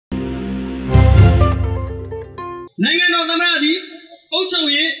နိုင်ငံတော်သမ္မတသည်အုပ်ချုပ်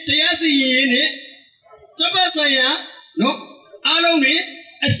ရေးတရားစီရင်ရေးနဲ့တပ်ပတ်ဆိုင်ရာနော်အားလုံးတွေ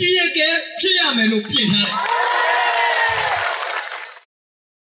အကြီးအကဲဖြစ်ရမယ်လို့ပြင်ထားတယ်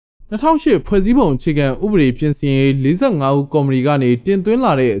2008ဖွဲ့စည်းပုံအခြေခံဥပဒေပြင်ဆင်ရေး45ဦးကော်မတီကနေတင်သွင်း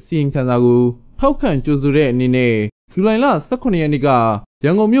လာတဲ့အစီရင်ခံစာကိုထောက်ခံကြိုဆိုတဲ့အနေနဲ့ဇူလိုင်လ18ရက်နေ့ကရ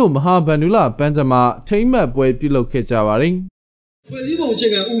န်ကုန်မြို့မဟာဗန္ဓုလပန်းခြံမှာထိမ့်မှတ်ပွဲပြုလုပ်ခဲ့ကြပါတယ်ဖွဲ့စည်းပုံအခြေ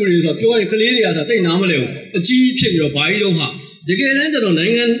ခံဥပဒေဆိုတော့ပြောရင်ကလေးတွေကဆိုတိတ်နားမလဲဘူးအကြီးဖြစ်ပြီးတော့ဘာကြီးလုံးဟာတကယ်တမ်းကျတော့နို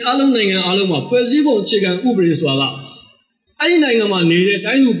င်ငံအားလုံးမှာဖွဲ့စည်းပုံအခြေခံဥပဒေဆိုတာကအဲ့ဒီနိုင်ငံမှာနေတဲ့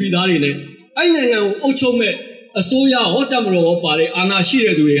တိုင်းသူပြည်သားတွေနဲ့အဲ့ဒီနိုင်ငံကိုအုပ်ချုပ်မဲ့အစိုးရဟောတက်မတော်ဟောပါတဲ့အာဏာရှိ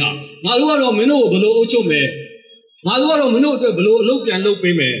တဲ့သူတွေဟာငါတို့ကတော့မင်းတို့ကိုဘယ်လိုအုပ်ချုပ်မယ်ငါတို့ကတော့မင်းတို့အတွက်ဘယ်လိုအလုပ်ပြန်လုပ်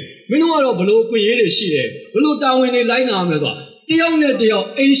ပေးမယ်မင်းတို့ကတော့ဘယ်လိုအခွင့်အရေးတွေရှိတယ်ဘယ်လိုတာဝန်တွေလိုက်နာရမယ်ဆိုတာတယောက်နဲ့တယောက်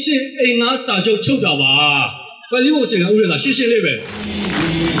အိမ်ရှင်အိမ်ငါစာချုပ်ချုပ်တာပါဖွဲ့စည်းပုံအခြေခံဥပဒေကရှင်းရှင်းလေးပဲ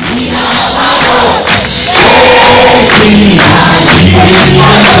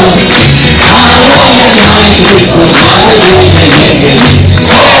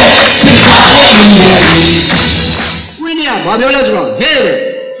ဘာပြောလဲဆိုတော့ဟဲ့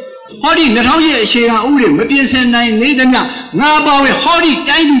ဟောဒီ2000ရဲ့အခြေခံဥပဒေမပြင်ဆင်နိုင်သေးသမျှငါပါဝင်ဟောဒီ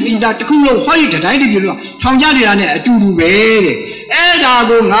တိုင်းသူပြည်သားတစ်ခုလုံးဟောဒီတိုင်းသူပြည်လုံးထောင်ကြနေတာနဲ့အတူတူပဲတဲ့အဲ့ဒါ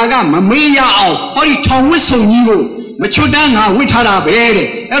ကိုငါကမမေ့ရအောင်ဟောဒီထောင်ဝစ်ဆုံကြီးကိုမချွတ်တန်းငါဝစ်ထားတာပဲတဲ့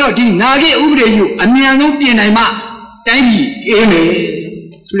အဲ့တော့ဒီနာဂိဥပဒေကြီးကိုအမြန်ဆုံးပြင်နိုင်မှတိုင်းပြည်အေးမယ်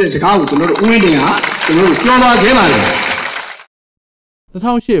ဆိုတဲ့စကားကိုကျွန်တော်တို့ဦးဝင်းတင်ဟာကျွန်တော်တို့ပြောသွားခဲ့ပါတယ်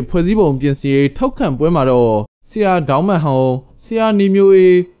2008ဖွဲ့စည်းပုံပြင်ဆင်ရေးထောက်ခံပွဲမှာတော့ဆရာဒေါင်းမန်ဟောင်းဆရာနေမျိုး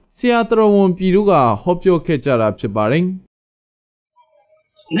အေးဆရာတရဝန်ပြည်တို့ကဟောပြောခဲ့ကြတာဖြစ်ပါတယ်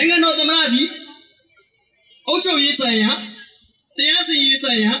နိုင်ငံတော်သမ္မတသည်အုပ်ချုပ်ရေးဆိုင်ရာတရားစီရင်ရေး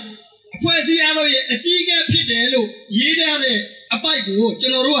ဆိုင်ရာအဖွဲ့အစည်းအားလုံးရဲ့အကြီးအကဲဖြစ်တယ်လို့ရေးထားတဲ့အပိုက်ကိုကျွ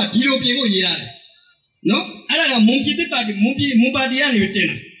န်တော်တို့ကဒီလိုပြင်ဖို့ရေးရတယ်နော်အဲ့ဒါကမွန်ပြည်ပါတီမွန်ပါတီကနေတင်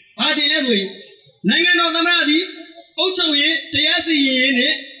တာဘာတင်လဲဆိုရင်နိုင်ငံတော်သမ္မတသည်အုပ်ချုပ်ရေးတရားစီရင်ရေး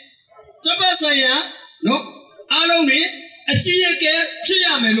နဲ့တပ်ပတ်ဆိုင်ရာနော်အားလုံးတွေအကြီးအကဲဖြစ်ရ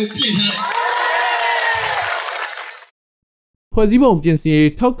မယ်လို့ပြင်ထားတယ်ဖွဲ့စည်းပုံပြင်ဆင်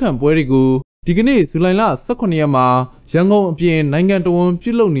ရေးထောက်ခံပွဲတွေကိုဒီကနေ့ဇူလိုင်လ18ရက်မှာရန်ကုန်အပြင်နိုင်ငံတော်ဝန်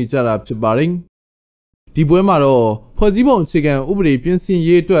ပြုလုပ်နေကြတာဖြစ်ပါတယ်ဒီပွဲမှာတော့ဖွဲ့စည်းပုံအခြေခံဥပဒေပြင်ဆင်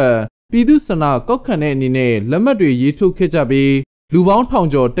ရေးအတွက်ပြည်သူ့ဆန္ဒကောက်ခံတဲ့အနေနဲ့လက်မှတ်တွေရေးထုတ်ခဲ့ကြပြီးလူပေါင်းထောင်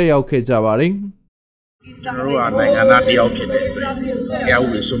ကျော်တက်ရောက်ခဲ့ကြပါတယ်ကျွန်တော်တို့ကနိုင်ငံသားတယောက်ဖြစ်တဲ့အတွက်တရားဥ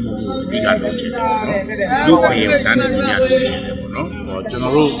ပဒေစိုးမိုးမှုအဓိကလုပ်ချင်တယ်ပေါ့နော်လူ့ခွင့်ရေးတန်းတူညီမျှလုပ်ချင်တယ်ပေါ့နော်ကျွန်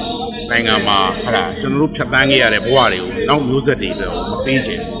တော်တို့နိုင်ငံမှာကျွန်တော်တို့ဖြတ်သန်းခဲ့ရတဲ့ဘဝတွေကိုနောက်မျိုးဆက်တွေအတွက်မပေး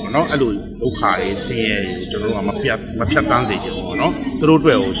ချင်ဘူးပေါ့နော်အဲ့လိုဒုက္ခတွေဆင်းရဲတွေကျွန်တော်တို့ကမဖြတ်သန်းစေချင်ဘူးပေါ့နော်သူတို့အ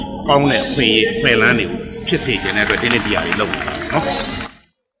တွက်ကိုကောင်းတဲ့အခွင့်အရေးအခွင့်အလမ်းတွေကိုဖြစ်စေချင်တဲ့အတွက်တင်းတရားတွေလုပ်နေတာနော်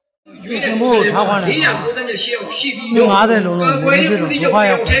ကျွန်တော်ထားခွာတယ်498ရောက်ရှိပြီး50လုံးလုံးကိုယ်ရေးဦးစီးချုပ်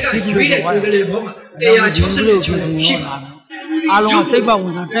ရောက်ရွေးတဲ့ကိုယ်စားလှယ်ဘောမှာ166ရှိပါအားလုံးစိတ်ပတ်ဝ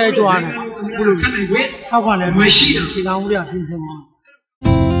င်တာထဲကြွားတယ်အခုလိုခက်နိုင်ခွင့်ထောက်ခွာတယ်မရှိတာခြေထောက်ဦးရပြင်စင်ပါ